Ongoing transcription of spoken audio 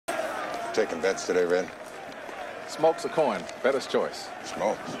Taking bets today, Red? Smoke's a coin. Better's choice.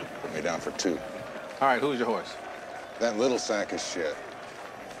 Smokes. Put me down for 2. All right, who's your horse? That little sack of shit.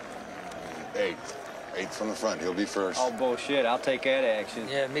 8. 8 from the front. He'll be first. Oh, bullshit. I'll take that action.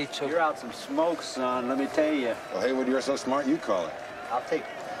 Yeah, me too. You're out some smoke, son, let me tell you. Well, Haywood, you're so smart, you call it. I'll take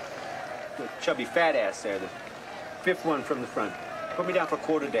the chubby fat ass there, the 5th one from the front. Put me down for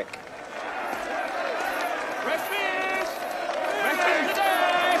quarter deck.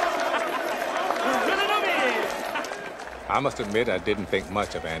 I must admit I didn't think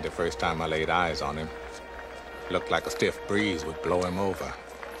much of Andy first time I laid eyes on him. Looked like a stiff breeze would blow him over.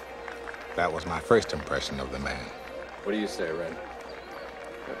 That was my first impression of the man. What do you say, Red?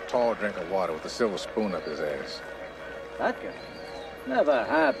 A tall drink of water with a silver spoon up his ass. That guy? Never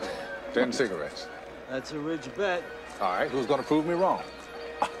happened. 10 cigarettes. That's a rich bet. All right, who's gonna prove me wrong?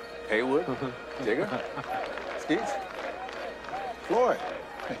 Haywood? Jigger? Skeets? Floyd?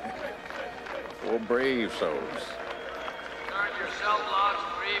 4 brave souls. Return to your cell blocks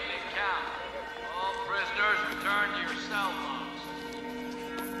for evening count. All prisoners return to your cell blocks.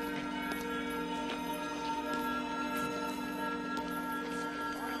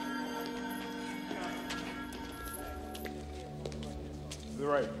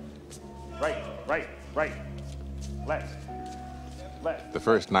 Right. Left. The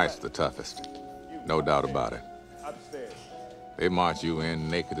first night's the toughest. No doubt about it. Upstairs. They march you in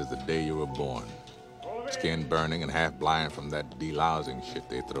naked as the day you were born. Skin burning and half blind from that delousing shit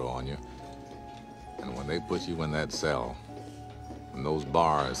they throw on you. And when they put you in that cell, when those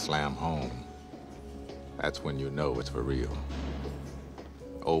bars slam home, that's when you know it's for real.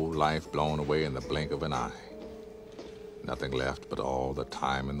 Old life blown away in the blink of an eye. Nothing left but all the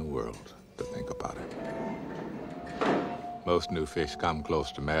time in the world to think about it. Most new fish come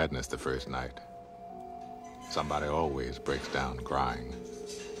close to madness the first night. Somebody always breaks down crying.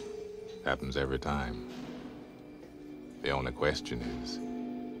 Happens every time. The only question is,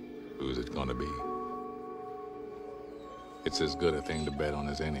 who's it gonna be? It's as good a thing to bet on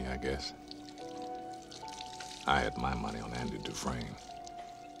as any, I guess. I had my money on Andy Dufresne.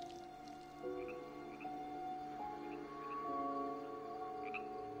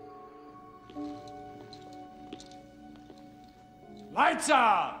 Lights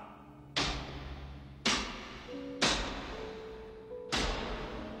out!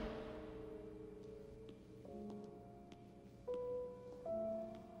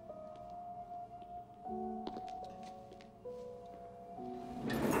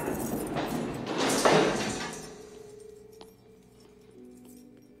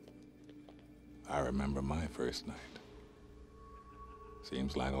 I remember my first night.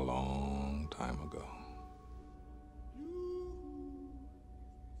 Seems like a long time ago.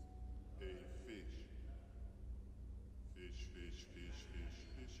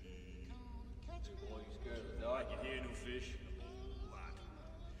 No, I can hear no fish. What?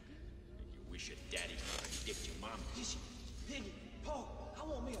 You wish your daddy dipped your mom. Fishy, piggy, pork. I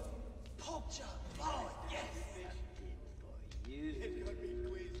want me a pork chop. Oh, yes. You. It's gonna be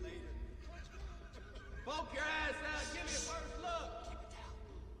quiz later. Poke your ass out. Give me a first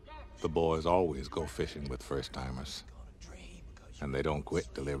look. The boys always go fishing with first-timers. And they don't quit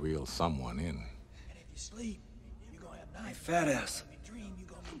till they reel someone in. And if you sleep, you're gonna have nice. Fat ass. If you dream, you're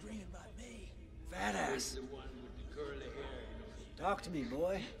gonna be dreaming about me. Fat ass. The one with the curly hair. Talk to me,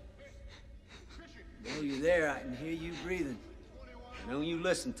 boy. While you're there, I can hear you breathing. And don't you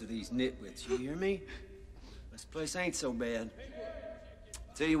listen to these nitwits, you hear me? This place ain't so bad.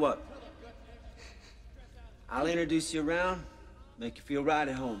 Tell you what. I'll introduce you around, make you feel right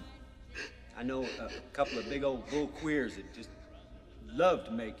at home. I know a couple of big old bull queers that just love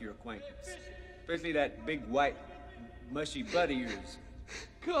to make your acquaintance. Especially that big white mushy butt of yours.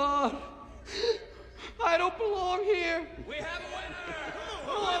 God, I don't belong here. We have a winner! I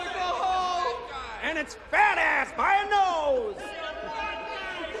want to go home. And it's fat ass by a nose!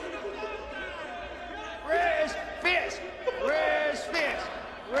 Fresh fish!